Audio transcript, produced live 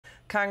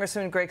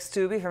Congressman Greg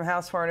Steube from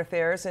House Foreign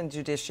Affairs and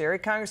Judiciary.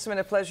 Congressman,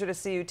 a pleasure to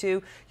see you,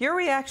 too. Your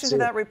reaction to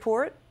that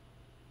report?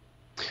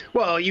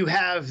 Well, you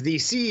have the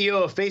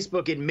CEO of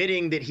Facebook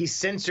admitting that he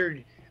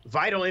censored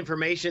vital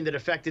information that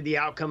affected the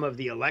outcome of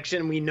the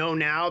election. We know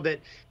now that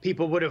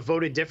people would have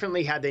voted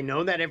differently had they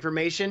known that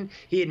information.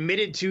 He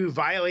admitted to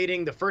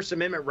violating the First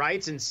Amendment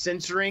rights and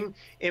censoring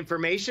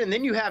information.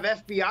 Then you have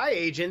FBI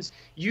agents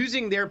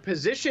using their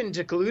position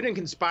to collude and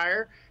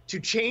conspire to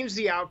change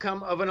the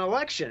outcome of an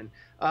election.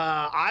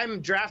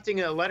 I'm drafting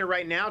a letter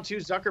right now to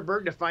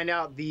Zuckerberg to find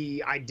out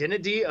the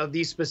identity of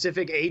these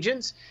specific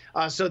agents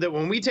so that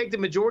when we take the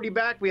majority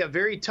back, we have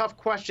very tough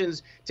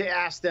questions to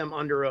ask them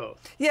under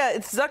oath. Yeah,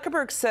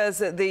 Zuckerberg says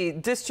that the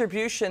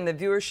distribution, the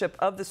viewership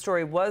of the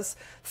story was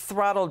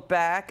throttled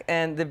back,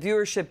 and the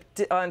viewership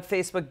on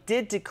Facebook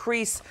did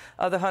decrease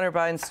the Hunter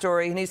Biden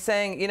story. And he's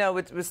saying, you know,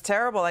 it was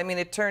terrible. I mean,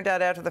 it turned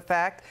out after the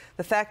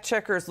fact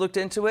checkers looked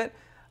into it.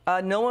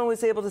 No one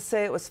was able to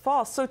say it was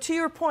false. So to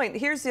your point,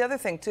 here's the other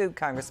thing, too,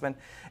 Congressman.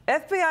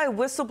 FBI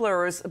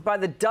whistleblowers by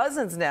the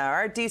dozens now,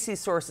 our D.C.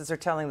 sources are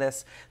telling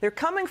this, they're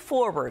coming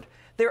forward.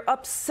 They're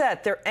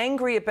upset. They're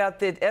angry about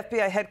the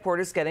FBI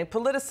headquarters getting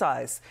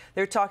politicized.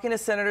 They're talking to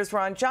Senators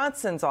Ron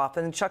Johnson's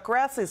office and Chuck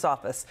Grassley's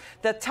office.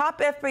 The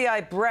top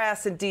FBI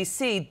brass in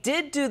D.C.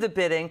 did do the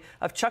bidding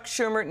of Chuck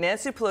Schumer,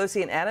 Nancy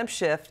Pelosi, and Adam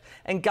Schiff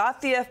and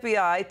got the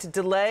FBI to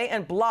delay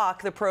and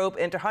block the probe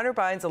into Hunter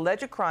Biden's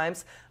alleged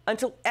crimes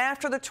until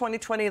after the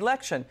 2020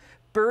 election.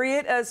 Bury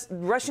it as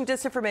Russian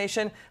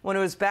disinformation when it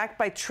was backed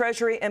by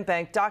Treasury and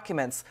bank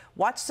documents.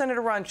 Watch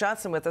Senator Ron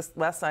Johnson with us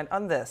last night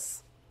on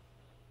this.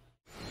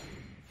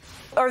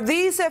 Are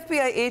these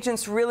FBI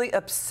agents really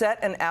upset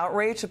and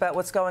outraged about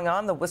what's going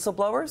on, the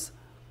whistleblowers?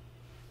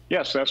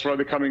 Yes, that's why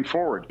they're coming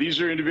forward. These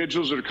are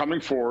individuals that are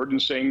coming forward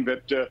and saying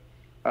that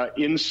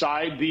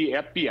inside the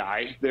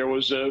FBI, there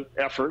was an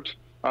effort,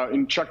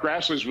 in Chuck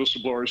Grassley's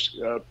whistleblower's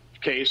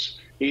case,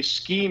 a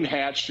scheme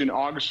hatched in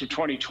August of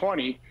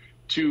 2020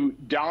 to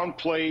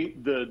downplay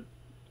the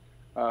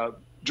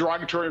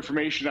derogatory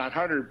information on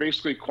Hunter,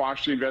 basically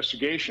quash the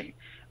investigation.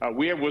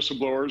 We have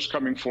whistleblowers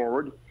coming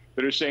forward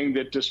that are saying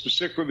that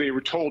specifically they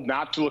were told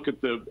not to look at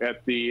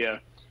the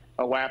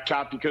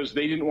laptop because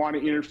they didn't want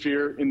to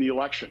interfere in the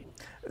election.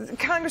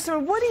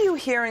 Congressman, what are you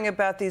hearing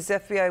about these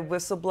FBI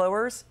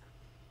whistleblowers?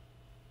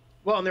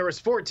 Well, and there was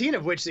 14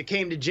 of which that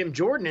came to Jim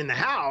Jordan in the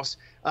House,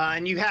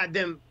 and you had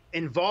them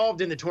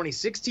involved in the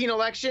 2016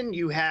 election.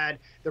 You had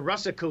the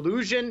Russia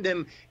collusion,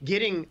 them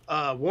getting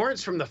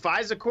warrants from the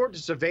FISA court to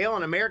surveil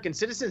on American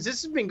citizens.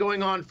 This has been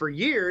going on for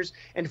years,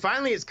 and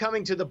finally it's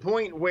coming to the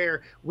point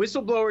where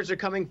whistleblowers are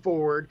coming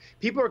forward,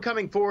 people are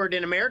coming forward,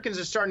 and Americans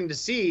are starting to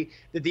see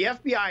that the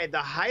FBI at the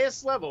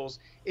highest levels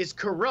is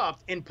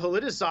corrupt and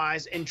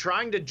politicized and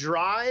trying to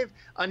drive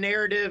a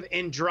narrative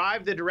and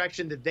drive the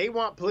direction that they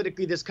want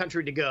politically this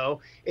country to go.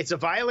 It's a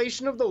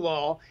violation of the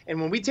law,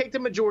 and when we take the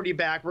majority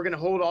back, we're going to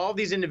hold all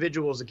these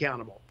individuals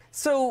accountable.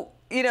 So,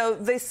 you know,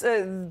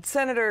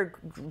 Senator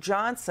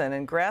Johnson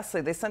and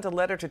Grassley, they sent a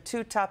letter to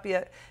two top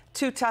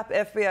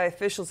FBI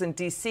officials in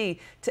D.C.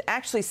 to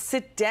actually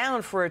sit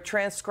down for a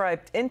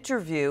transcribed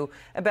interview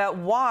about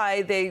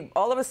why they,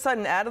 all of a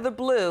sudden, out of the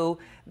blue,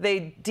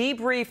 they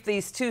debriefed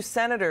these two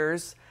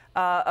senators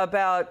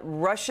about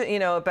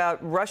Russia, about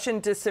Russian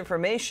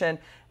disinformation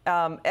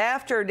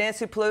after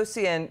Nancy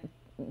Pelosi and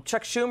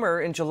Chuck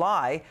Schumer in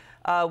July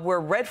were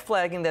red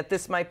flagging that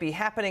this might be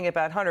happening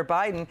about Hunter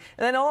Biden. And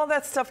then all of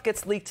that stuff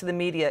gets leaked to the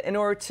media in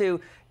order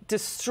to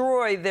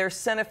destroy their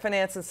Senate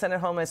Finance and Senate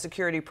Homeland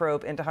Security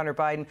probe into Hunter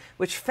Biden,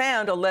 which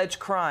found alleged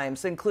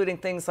crimes, including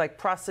things like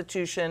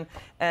prostitution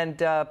and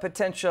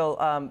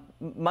potential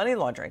money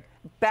laundering,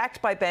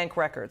 backed by bank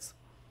records.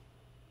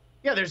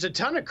 Yeah, there's a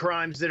ton of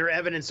crimes that are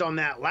evidence on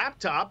that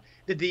laptop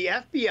that the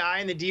FBI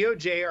and the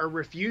DOJ are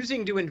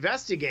refusing to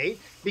investigate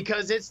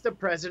because it's the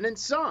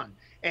president's son.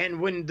 And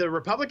when the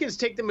Republicans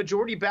take the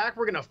majority back,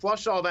 we're going to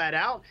flush all that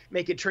out,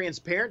 make it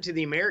transparent to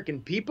the American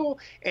people.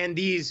 And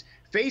these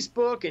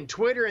Facebook and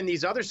Twitter and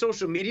these other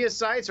social media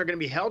sites are going to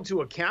be held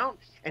to account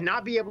and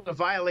not be able to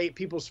violate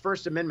people's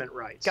First Amendment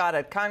rights. Got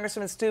it.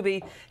 Congressman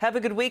Steube, have a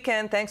good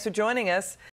weekend. Thanks for joining us.